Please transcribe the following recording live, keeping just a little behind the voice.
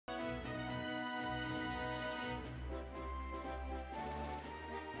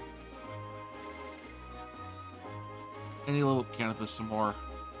I need a little cannabis some more.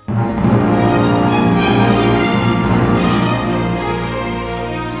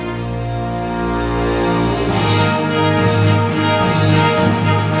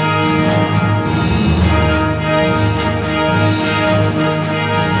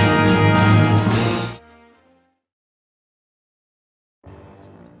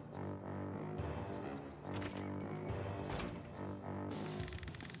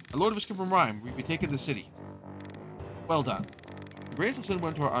 Lord of Skipper Rhyme, we've retaken the city. Well done. The Grace will send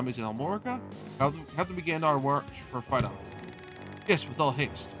one to our armies in Almorica. Have them begin our march for Phyton. Yes, with all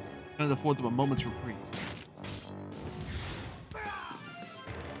haste. And afford them a moment's reprieve.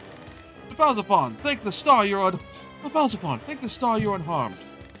 Balzapon, thank the star you're un... Balzapon, thank the star you're unharmed.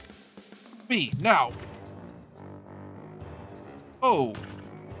 Me, now. Oh.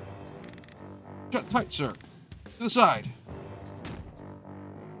 Shut tight, sir. To the side.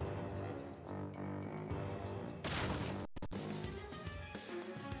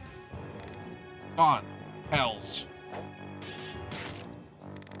 On. Hells.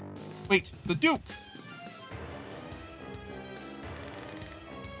 Wait, the Duke!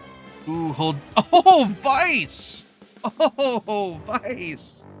 Ooh, hold... Oh, Vice! Oh,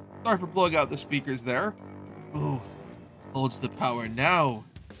 Vice! Sorry for blowing out the speakers there. Ooh, holds the power now,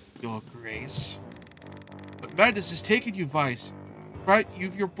 Your Grace. But madness has taken you, Vice. Right,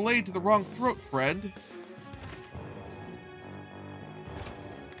 you've your blade to the wrong throat, friend.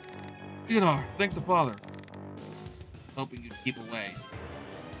 Leonard, thank the Father. Hoping you'd keep away.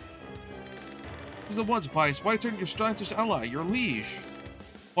 This is the once, Vice. Why turn your strongest ally, your liege?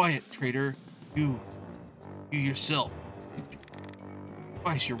 Quiet, traitor. You yourself.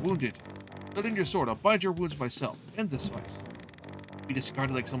 Vice, you're wounded. Put in your sword. I'll bind your wounds myself. End this, Vice. Be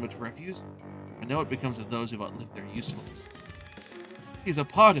discarded like so much refuse? I know it becomes of those who've outlived their usefulness. He's a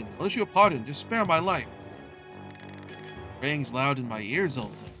pardon. I'll issue a pardon. Just spare my life. Rings loud in my ears,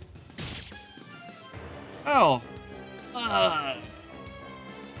 old man. Hell.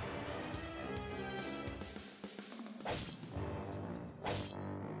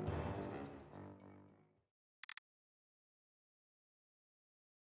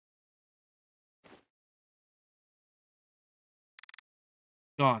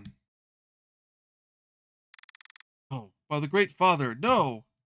 Gone. Oh, by the Great Father, no!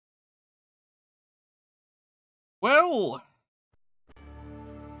 Well,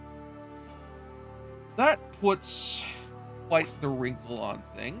 that puts quite the wrinkle on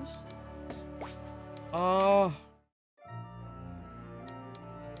things. The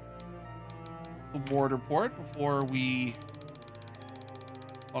board report before we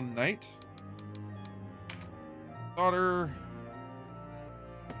on night. Daughter.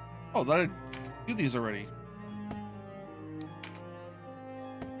 Oh, that I do these already.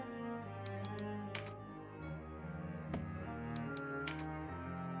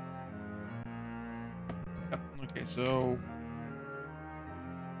 Yep. Okay, so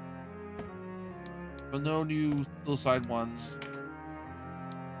no new little side ones.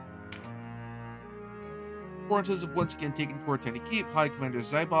 Forces have once again taken Cortani Keep. High Commander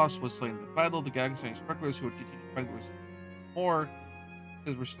Zybos was slain in the battle. The Gagastani smugglers who had continued fighting resist more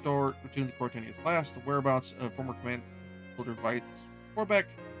is restored between the Cortania's last. The whereabouts of former command holder Vice Corbeck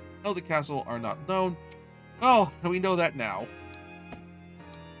of the castle are not known. Well, we know that now.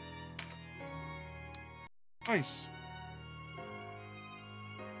 Nice.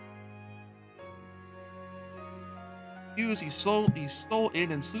 He stole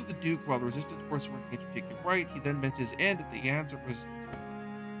in and slew the Duke while the resistance forces were engaged to take him right. He then met his end at the hands of resistance.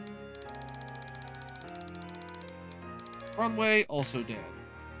 Ronwey also dead.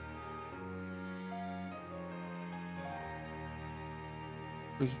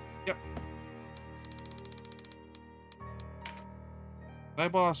 Yep.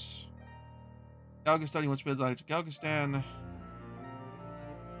 Boss. Galgastan, he wants to be to Galgastan.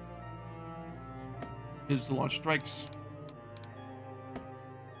 Here's to launch strikes.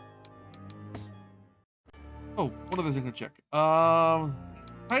 Oh, one other thing to check.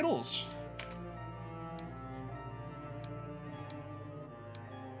 Titles.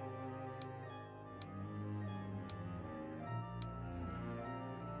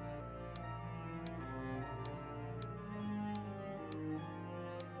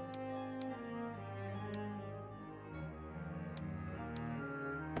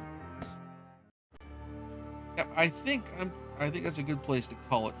 I think that's a good place to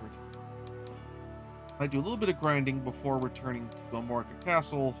call it for today. I do a little bit of grinding before returning to Almorica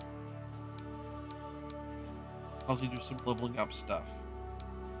Castle. Also do some leveling up stuff.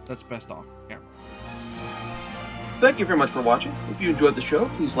 That's best off camera. Thank you very much for watching. If you enjoyed the show,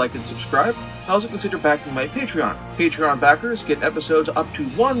 please like and subscribe. And also consider backing my Patreon. Patreon backers get episodes up to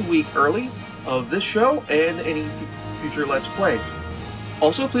 1 week early of this show and any future Let's Plays.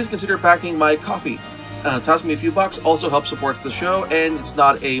 Also, please consider backing my Ko-fi. Toss me a few bucks, also helps support the show, and it's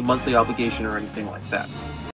not a monthly obligation or anything like that.